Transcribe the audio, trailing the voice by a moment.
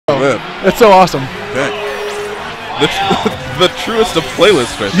man. That's so awesome. Dang. The truest of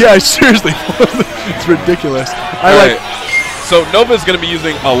playlists right Yeah, seriously. It's ridiculous. I like. So Nova's going to be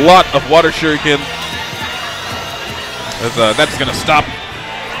using a lot of water shuriken. That's going to stop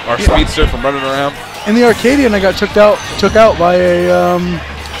our speedster from running around. In the Arcadian, I got took out by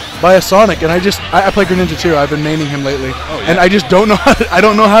a Sonic, and I play Greninja too. I've been maining him lately, and I just don't know how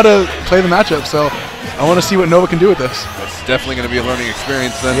to play the matchup. So I want to see what Nova can do with this. That's definitely going to be a learning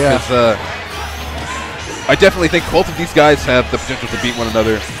experience then. Yeah. I definitely think both of these guys have the potential to beat one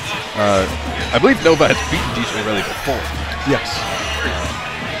another. I believe Nova has beaten DjRelly before. Yes.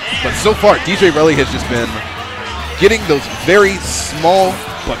 But so far, DjRelly has just been getting those very small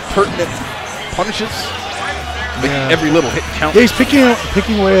but pertinent punishes, making every little hit count. Yeah, he's picking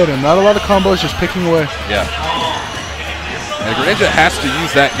away at him. Not a lot of combos, just picking away. Yeah. And Greninja has to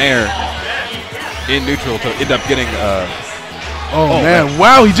use that Nair in neutral to end up getting. Oh man!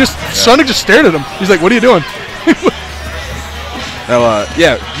 Wow, Sonic just stared at him. He's like, "What are you doing?" Now,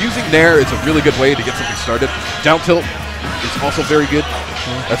 using Nair is a really good way to get something started. Down tilt is also very good,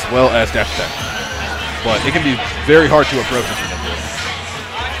 as well as dash attack. But it can be very hard to approach it.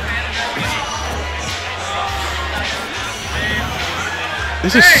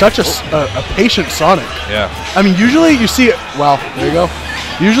 This is such a patient Sonic. Yeah. I mean, usually you see it. Wow, there you go.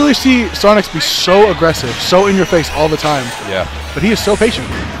 Usually see Sonics be so aggressive, so in your face all the time. Yeah. But he is so patient.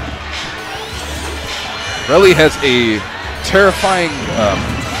 Relly has a terrifying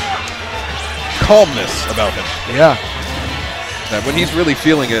calmness about him. Yeah. That when he's really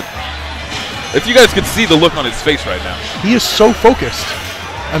feeling it, if you guys could see the look on his face right now. He is so focused.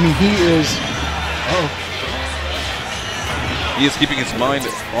 I mean, he is. He is keeping his mind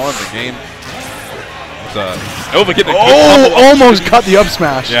on the game. Nova getting almost got the up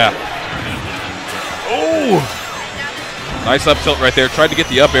smash. Yeah. Oh! Nice up tilt right there. Tried to get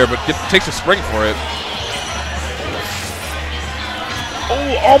the up air, but takes a spring for it.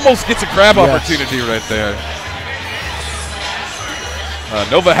 Oh, almost gets a grab opportunity right there.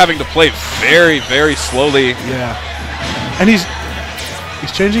 Nova having to play very, very slowly. Yeah. And he's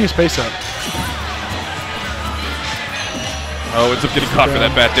changing his pace up. Oh, ends up getting caught for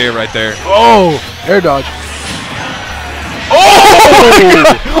that bad day right there. Oh, air dodge.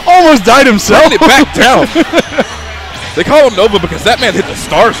 Oh! Almost died himself. Bringing it back down. They call him Nova because that man hit the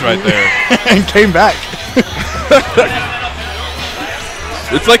stars right there. And came back.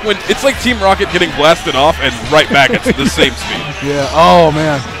 It's like Team Rocket getting blasted off and right back at the same speed. Yeah. Oh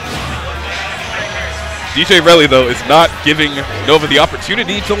man. DjRelly though is not giving Nova the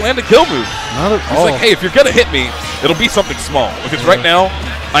opportunity to land a kill move. Not at all. He's like, hey, if you're gonna hit me, it'll be something small because right now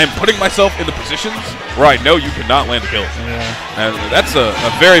I am putting myself into positions where I know you cannot land a kill. Yeah. And that's a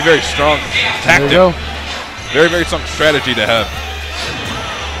very, very strong tactic. There you go. Very, very strong strategy to have.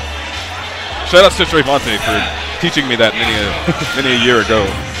 Shout out to Trevante for teaching me that many a year ago.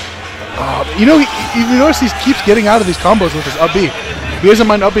 You know, you notice he keeps getting out of these combos with his up B. He doesn't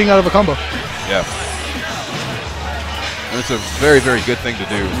mind up being out of a combo. Yeah. And it's a very, very good thing to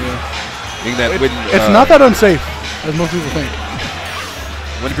do. Yeah. It's not that unsafe, as most people think.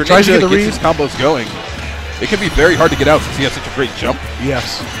 When Greninja gets his combos going, it can be very hard to get out since he has such a great jump.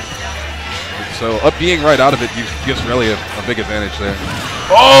 Yes. So up being right out of it gives Relly a big advantage there.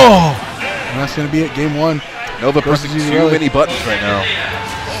 Oh! And that's going to be it, game one. Nova pressing too many buttons right now.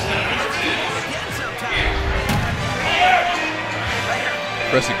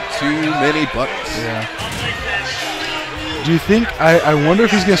 Pressing too many buttons. Yeah. Do you think, I wonder if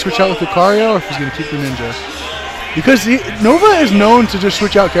he's going to switch out with Lucario or if he's going to keep Greninja? Because Nova is known to just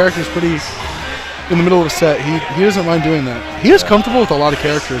switch out characters pretty in the middle of a set. He doesn't mind doing that. He is comfortable with a lot of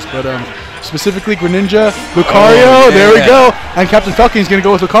characters, but specifically Greninja, Lucario, there we go. And Captain Falcon's going to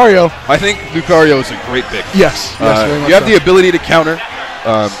go with Lucario. I think Lucario is a great pick. Yes, very much you have the ability to counter.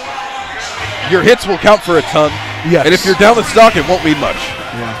 Your hits will count for a ton. Yes. And if you're down the stock, it won't mean much.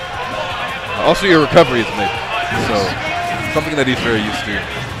 Yeah. Also, your recovery is amazing. So, something that he's very used to.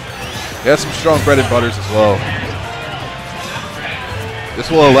 He has some strong bread and butters as well. This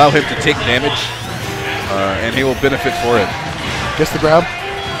will allow him to take damage, and he will benefit for it. Gets the grab.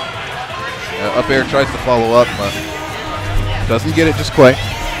 Up air tries to follow up, but doesn't get it just quite.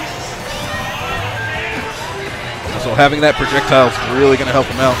 So having that projectile is really going to help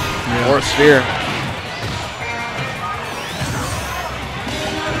him out. Or a sphere.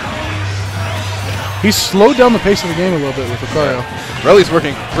 He's slowed down the pace of the game a little bit with Lucario. Relly's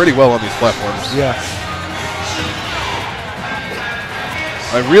working pretty well on these platforms. Yeah.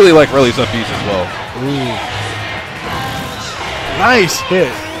 I really like Relly's up Bs as well. Ooh. Nice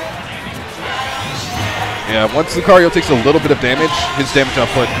hit. Yeah, once Lucario takes a little bit of damage, his damage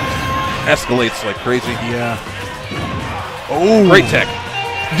output escalates like crazy. Yeah. Oh. Great tech.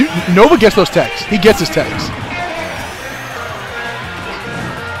 Dude, Nova gets those techs. He gets his techs.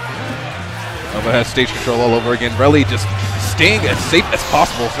 Nova has stage control all over again. Relly just staying as safe as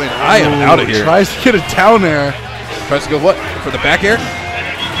possible, saying, I am out of here. Tries to get a down air. Tries to go what? For the back air?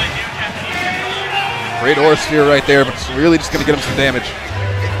 Great aura sphere right there, but it's really just going to get him some damage.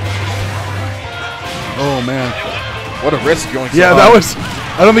 Oh, man. What a risk going so Yeah, high. that was...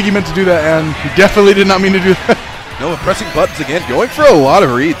 I don't think he meant to do that, and he definitely did not mean to do that. Nova pressing buttons again, going for a lot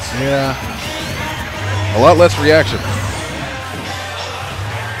of reads. Yeah. A lot less reaction.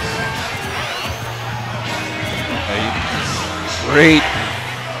 Great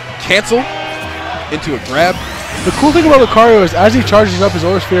cancel into a grab. The cool thing about Lucario is as he charges up his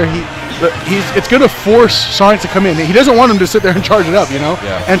aura sphere, it's going to force Sonic to come in. He doesn't want him to sit there and charge it up, you know?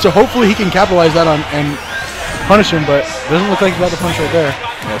 Yeah. And so hopefully he can capitalize that on and punish him, but it doesn't look like he got the punch right there.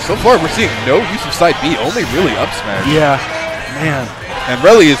 Yeah, so far we're seeing no use of side B, only really up smash. Yeah, man. And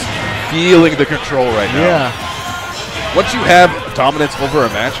Relly is feeling the control right now. Yeah. Once you have dominance over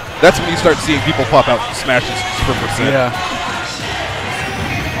a match, that's when you start seeing people pop out smashes per percent. Yeah.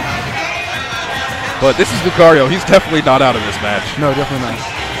 But this is Lucario. He's definitely not out of this match. No, definitely not.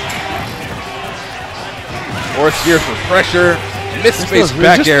 Aura sphere for pressure. Missed space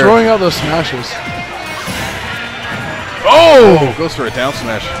back just air. Throwing out those smashes. Oh! Goes for a down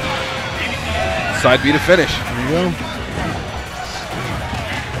smash. Side B to finish. There you go.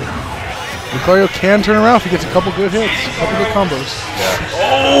 Lucario can turn around if he gets a couple good hits, a couple good combos. Yeah.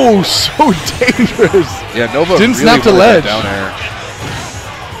 Oh, so dangerous. Yeah, Nova didn't really snap the ledge. Down air.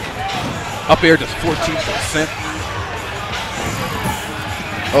 Up air does 14%.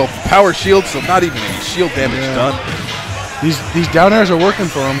 Oh, power shield, so not even any shield damage done. These down airs are working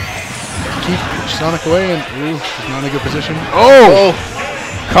for him. Keep Sonic away, and ooh, he's not in a good position. Oh!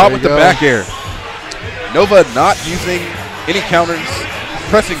 Caught with the back air. Nova not using any counters,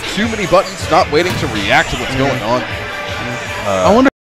 pressing too many buttons, not waiting to react to what's going on. I wonder